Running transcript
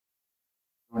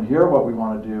And here what we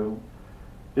want to do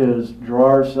is draw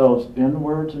ourselves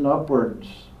inwards and upwards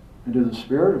into the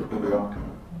spirit of who we are.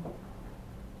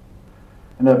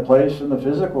 And that place in the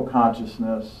physical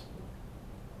consciousness,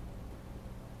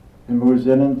 it moves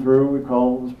in and through. We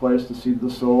call this place the seat of the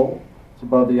soul. It's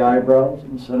above the eyebrows,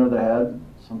 in the center of the head,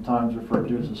 sometimes referred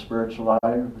to as the spiritual eye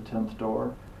or the 10th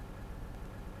door.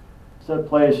 It's that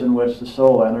place in which the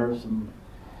soul enters and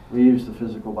leaves the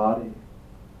physical body.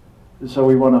 And so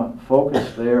we want to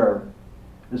focus there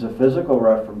as a physical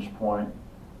reference point,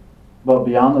 but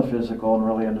beyond the physical and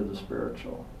really into the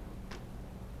spiritual.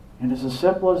 And it's as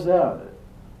simple as that.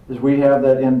 As we have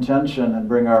that intention and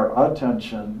bring our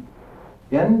attention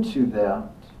into that,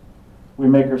 we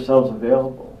make ourselves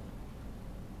available.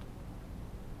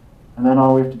 And then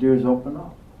all we have to do is open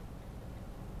up.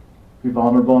 Be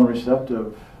vulnerable and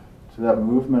receptive to that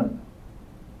movement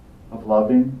of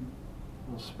loving,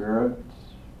 of spirit,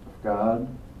 of God,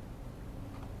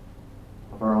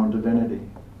 of our own divinity.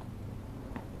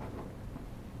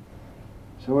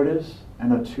 So it is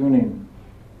an attuning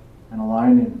and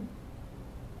aligning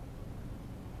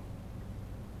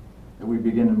that we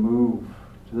begin to move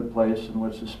to the place in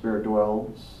which the Spirit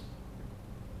dwells.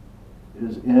 It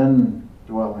is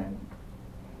indwelling.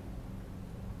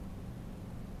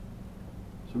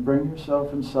 So bring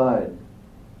yourself inside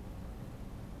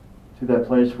to that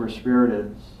place where Spirit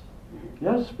is.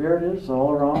 Yes, Spirit is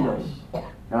all around us.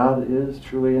 God is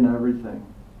truly in everything.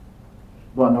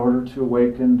 But in order to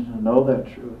awaken to know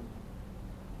that truth,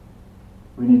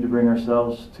 we need to bring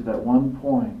ourselves to that one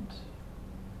point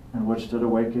in which that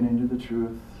awakening to the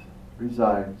truth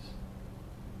resides.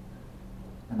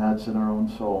 And that's in our own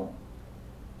soul.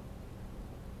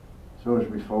 So as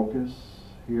we focus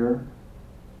here,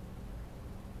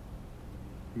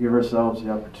 we give ourselves the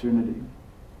opportunity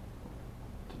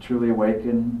to truly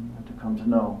awaken and to come to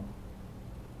know.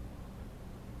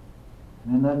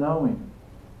 And in that knowing,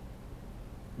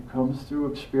 it comes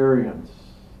through experience.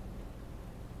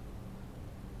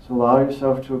 So allow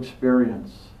yourself to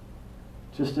experience,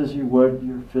 just as you would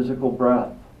your physical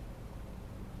breath.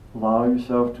 Allow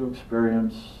yourself to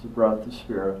experience the breath of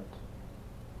Spirit,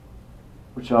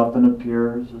 which often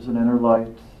appears as an inner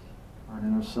light or an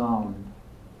inner sound.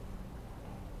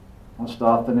 Most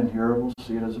often in here we'll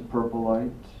see it as a purple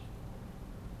light,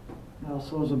 and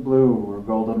also as a blue or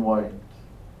golden white.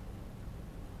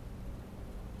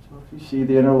 So if you see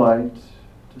the inner light,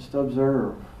 just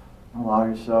observe and allow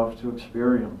yourself to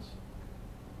experience.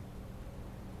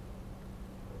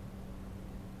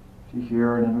 If you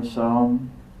hear an inner sound,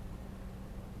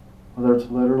 whether it's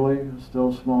literally a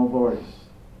still small voice,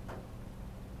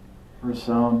 or a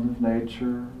sound of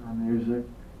nature or music,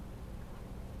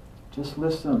 just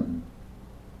listen,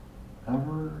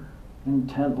 ever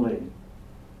intently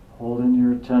holding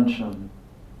your attention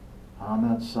on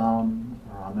that sound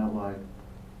or on that light.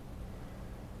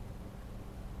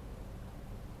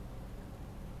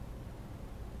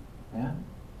 And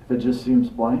if it just seems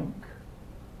blank,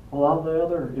 allow the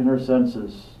other inner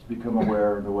senses to become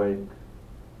aware and awake.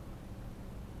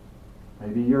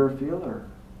 Maybe you're a feeler.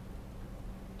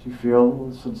 Do you feel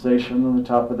the sensation on the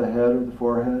top of the head or the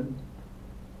forehead?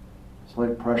 It's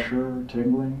like pressure or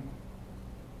tingling.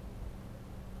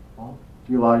 Well, if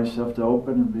you allow yourself to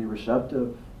open and be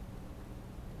receptive,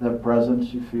 that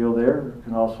presence you feel there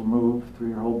can also move through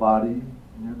your whole body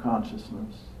and your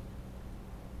consciousness.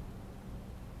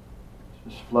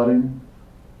 It's just flooding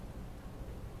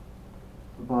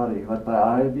the body. Let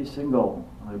thy eye be single,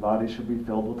 and thy body shall be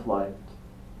filled with light.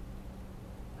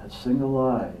 That single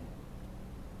eye,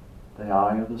 the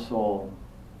eye of the soul,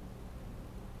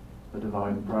 the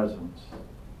divine presence.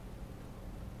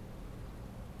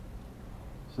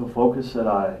 So focus that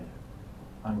eye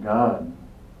on God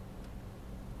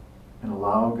and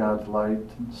allow God's light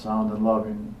and sound and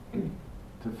loving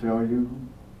to fill you.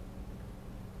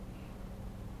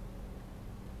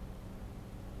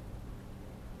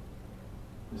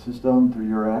 This is done through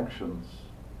your actions.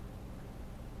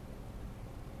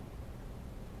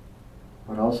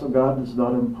 But also God does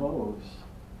not impose.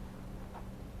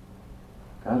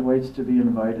 God waits to be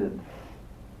invited.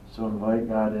 So invite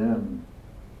God in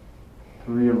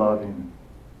through your loving,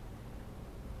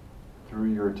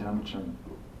 through your attention.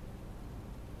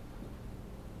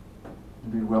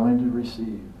 And be willing to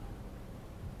receive.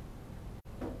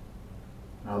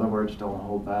 In other words, don't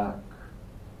hold back.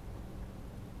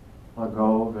 Let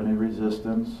go of any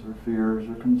resistance or fears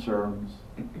or concerns.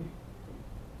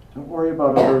 Don't worry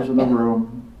about others in the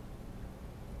room.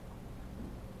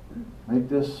 Make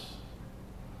this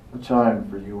a time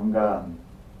for you and God.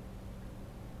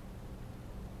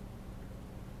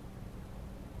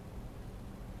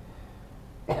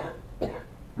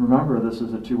 Remember, this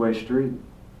is a two-way street.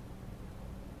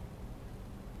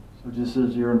 So just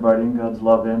as you're inviting God's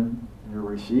love in, you're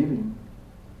receiving,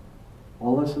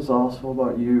 all this is also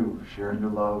about you sharing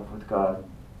your love with God.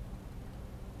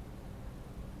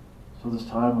 So this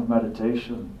time of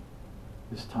meditation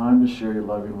is time to share your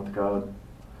loving with God,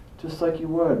 just like you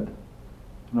would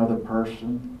another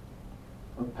person,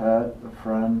 a pet, a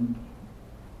friend.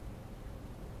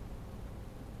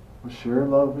 Well, share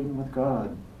loving with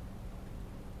God.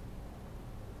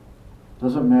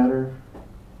 Doesn't matter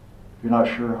if you're not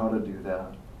sure how to do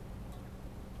that.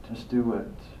 Just do it.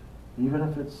 Even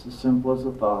if it's as simple as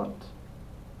a thought,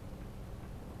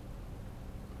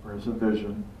 or as a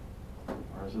vision,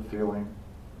 or as a feeling.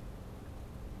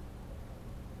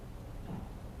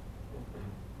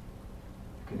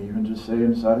 You can even just say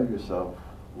inside of yourself,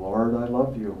 Lord, I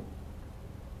love you.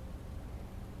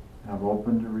 I'm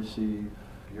open to receive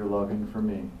your loving for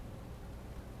me.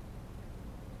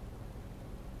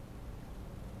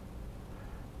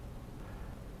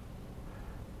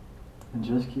 And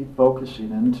just keep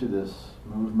focusing into this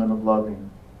movement of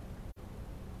loving.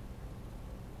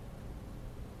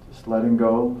 Just letting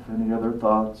go of any other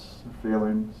thoughts or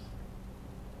feelings.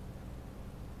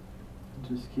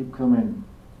 And just keep coming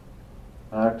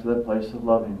back to that place of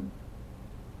loving,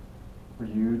 where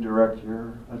you direct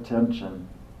your attention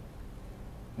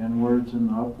inwards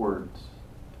and upwards.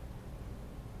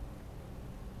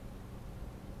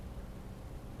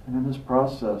 And in this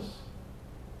process,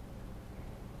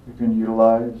 you can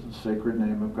utilize the sacred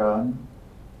name of God.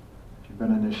 If you've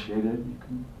been initiated, you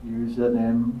can use that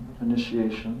name of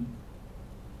initiation.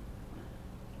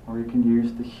 Or you can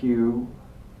use the hue.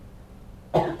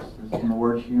 This is in the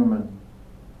word human.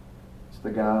 It's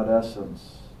the God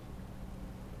essence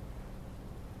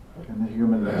and the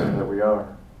humanness that we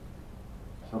are.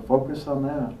 So focus on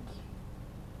that.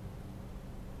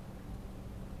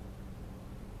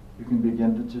 You can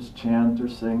begin to just chant or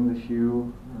sing the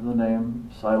hue or the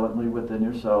name silently within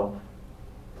yourself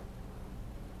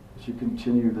as you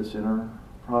continue this inner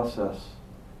process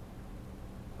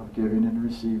of giving and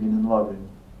receiving and loving.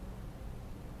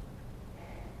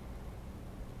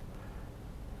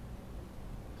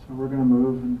 So we're going to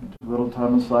move into a little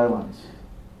time of silence,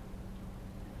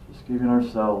 just giving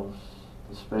ourselves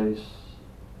the space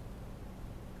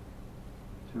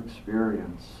to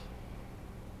experience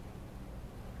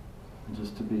and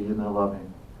just to be in the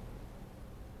loving.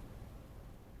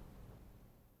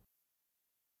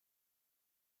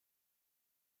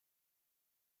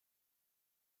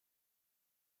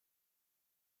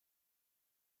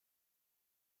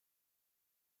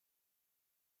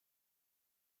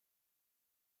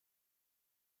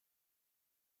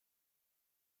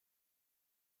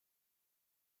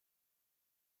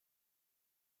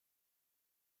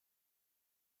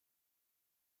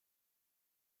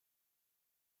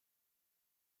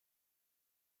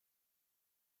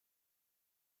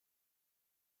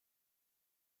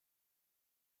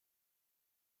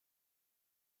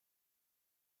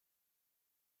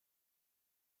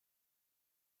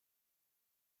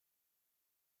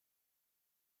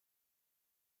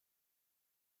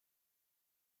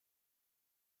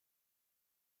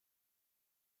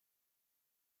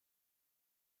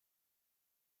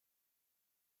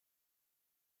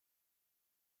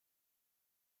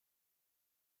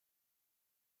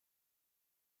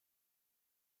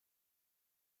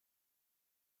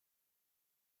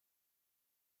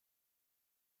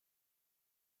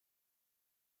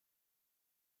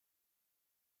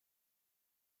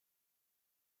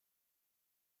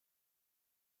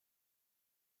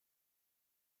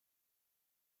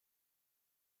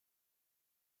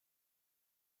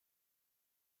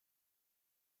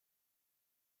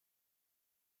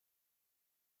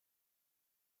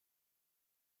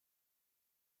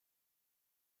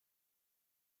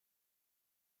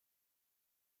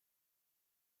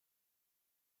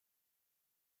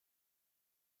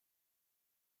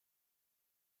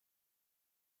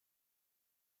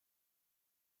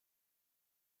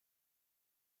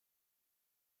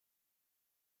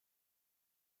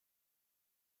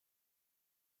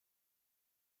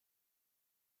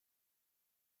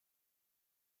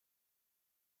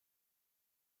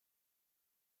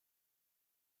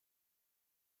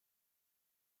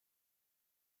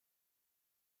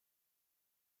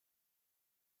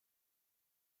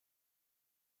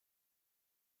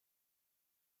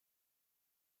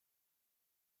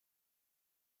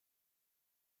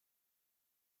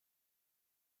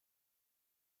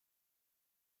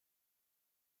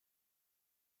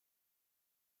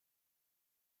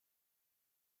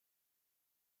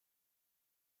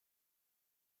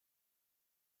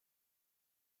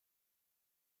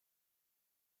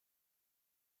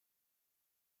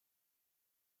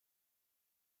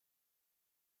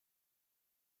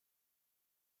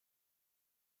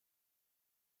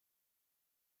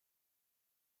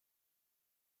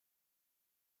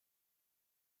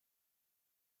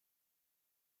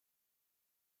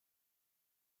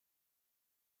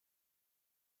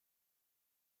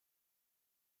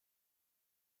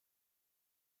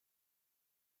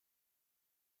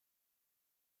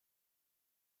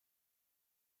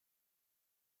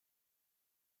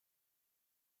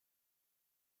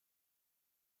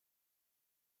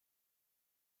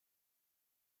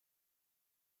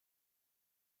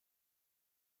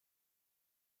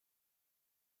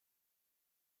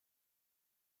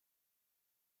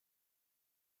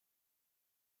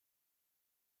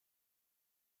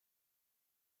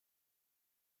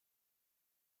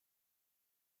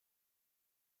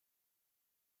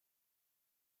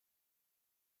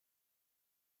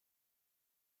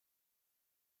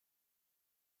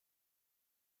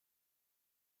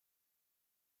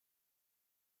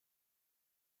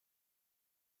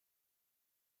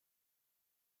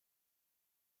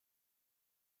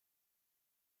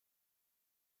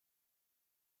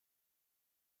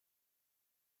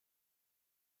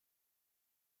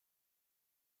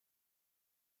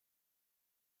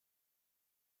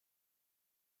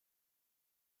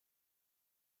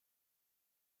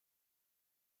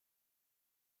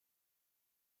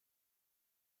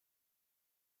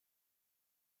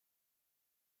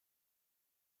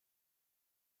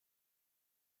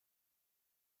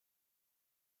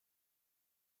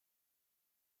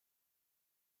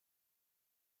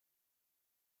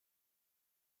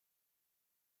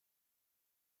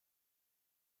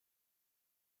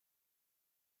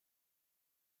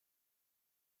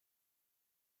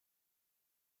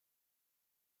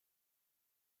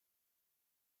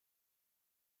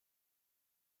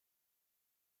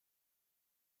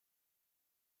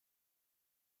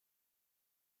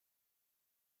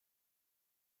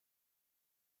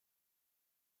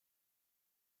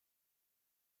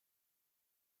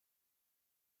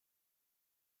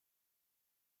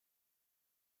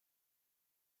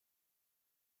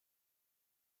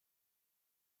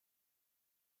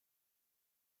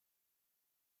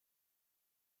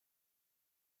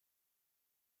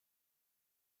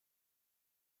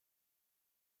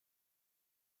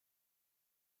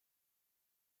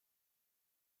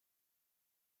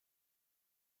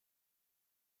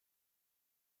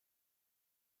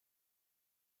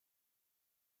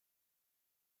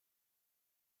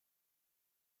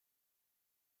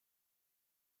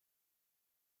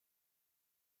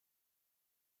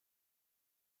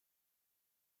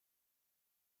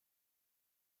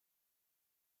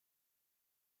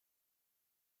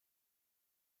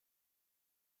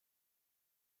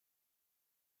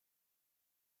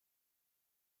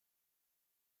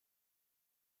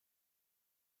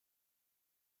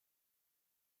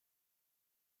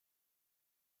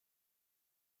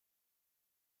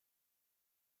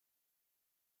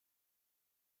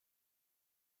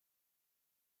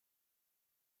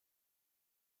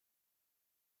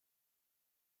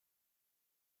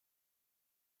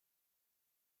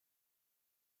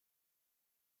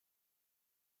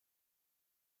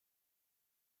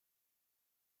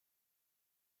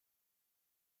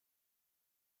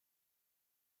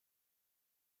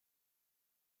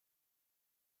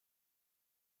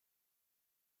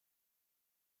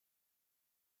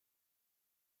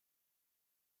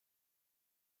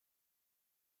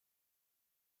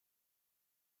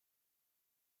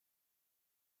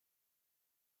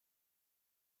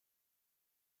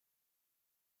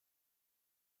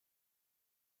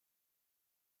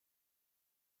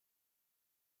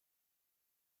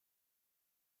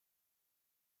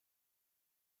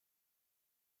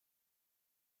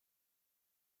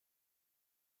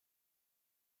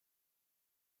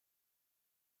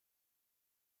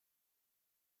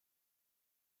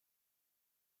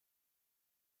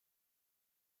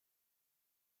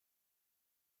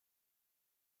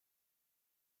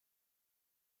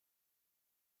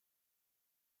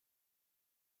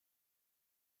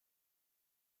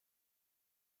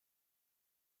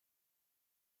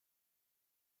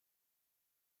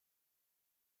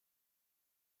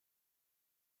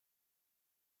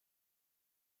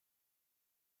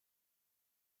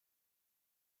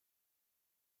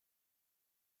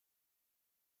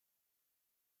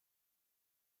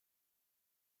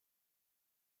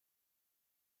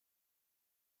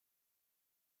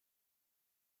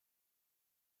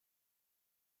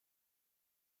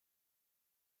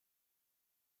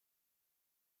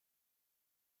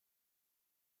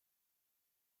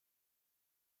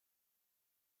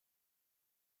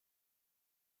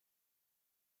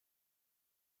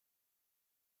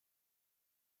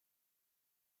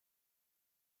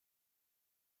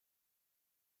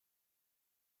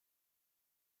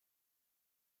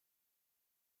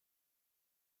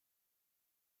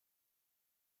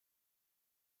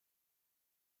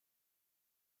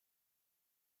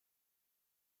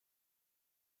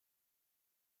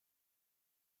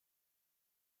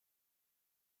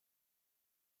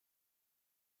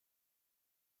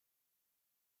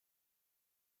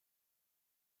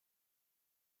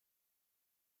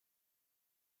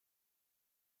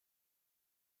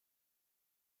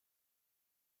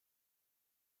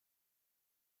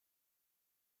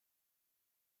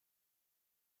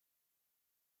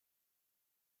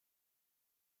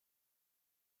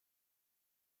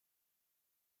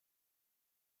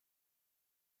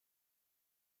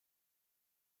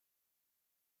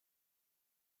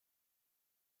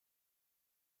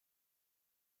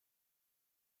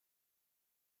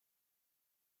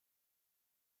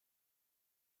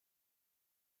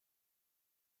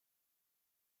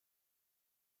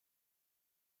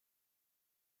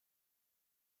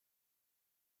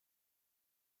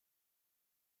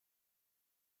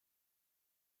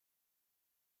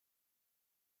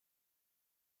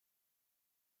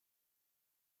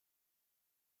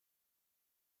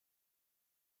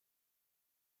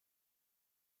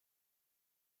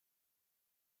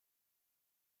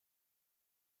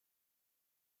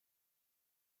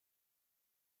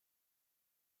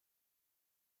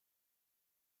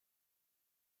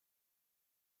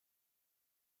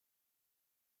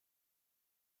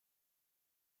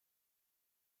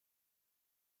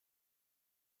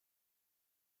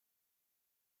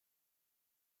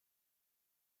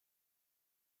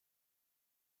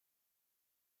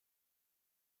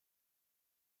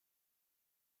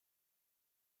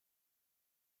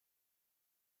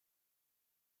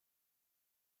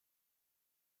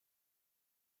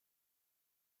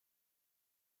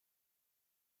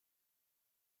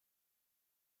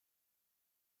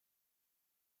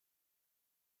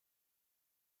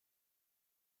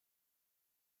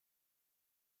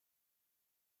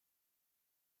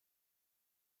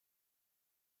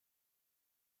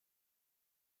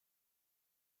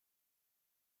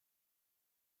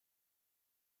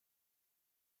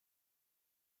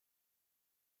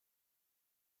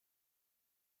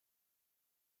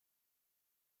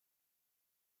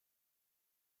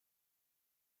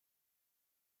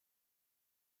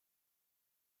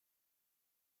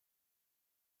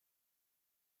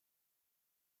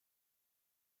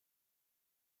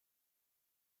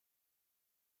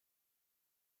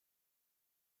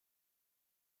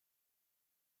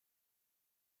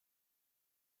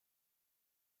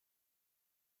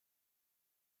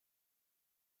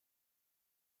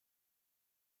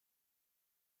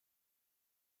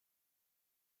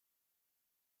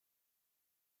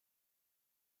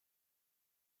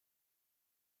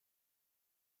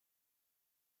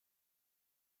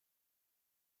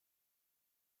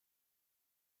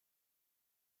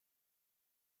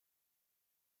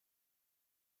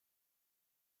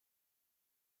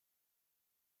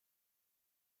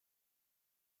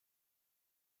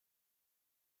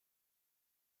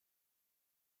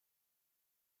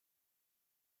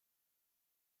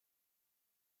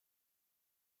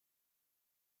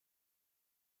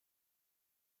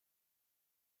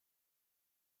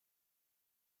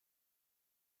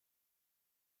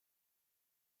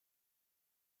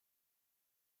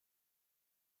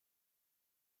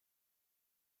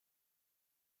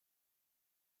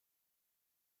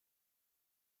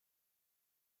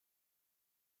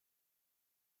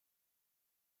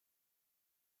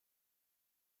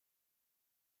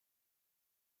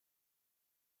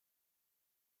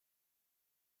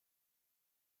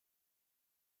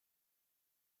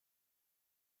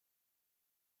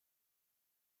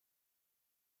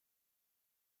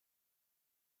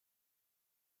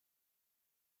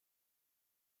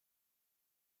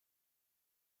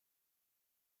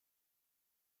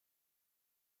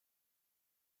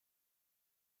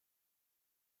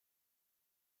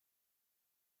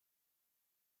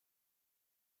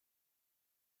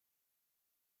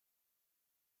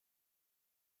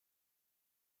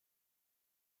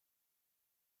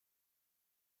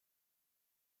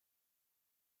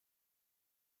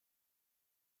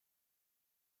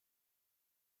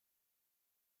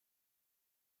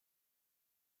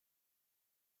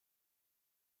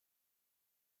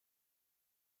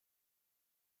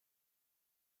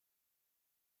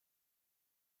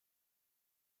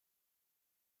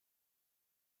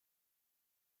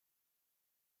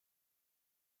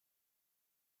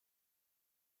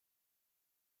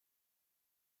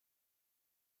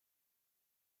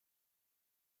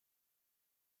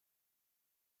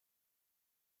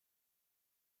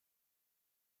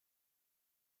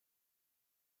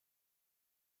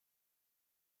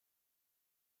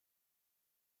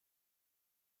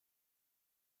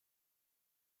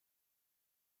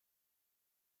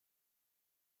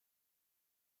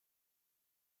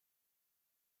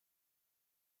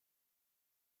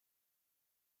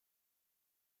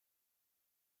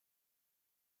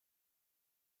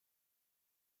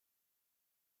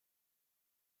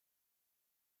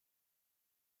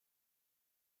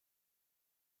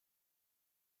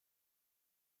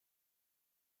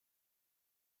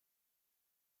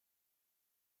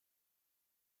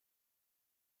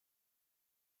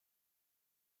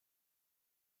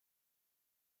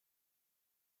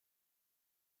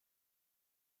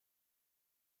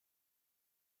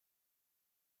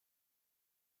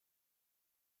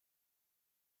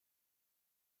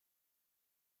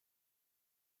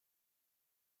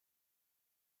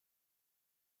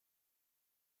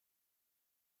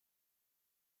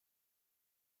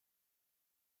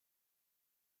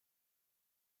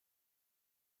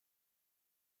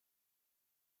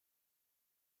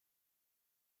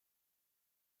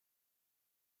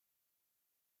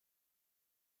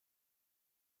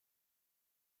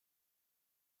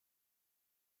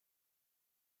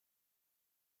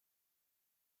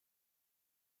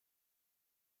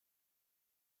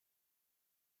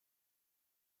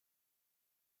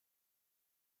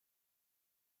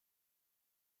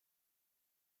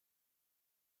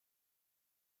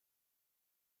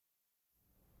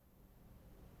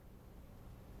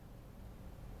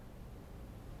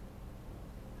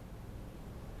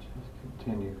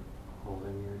 continue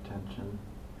holding your attention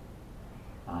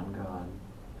on God.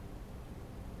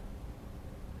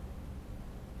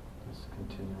 Just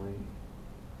continually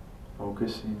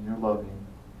focusing your loving.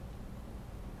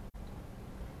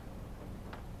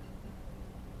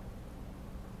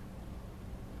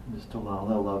 And just allow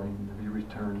that loving to be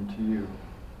returned to you.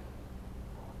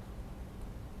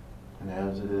 And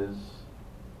as it is,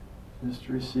 just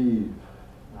receive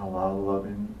and allow the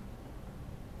loving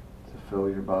to fill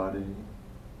your body,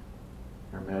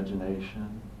 your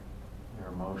imagination, your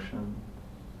emotion,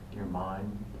 your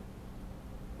mind,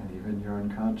 and even your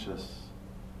unconscious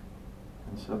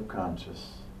and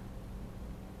subconscious,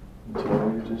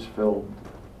 until you're just filled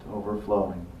to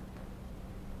overflowing.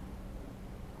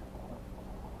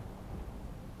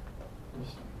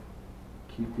 Just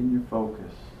keeping your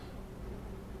focus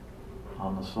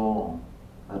on the soul,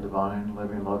 the divine,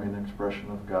 living, loving expression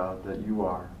of God that you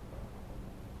are.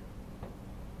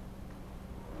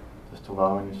 Just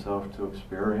allowing yourself to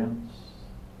experience,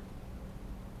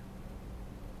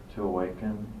 to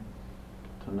awaken,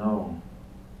 to know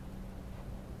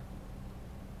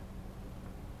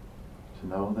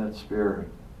that Spirit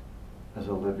as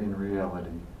a living reality.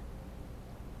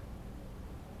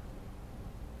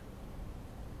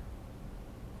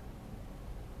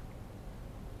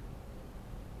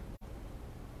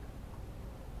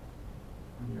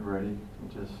 When you're ready, you can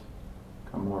just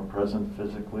become more present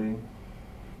physically. You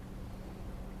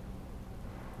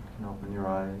can open your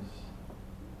eyes.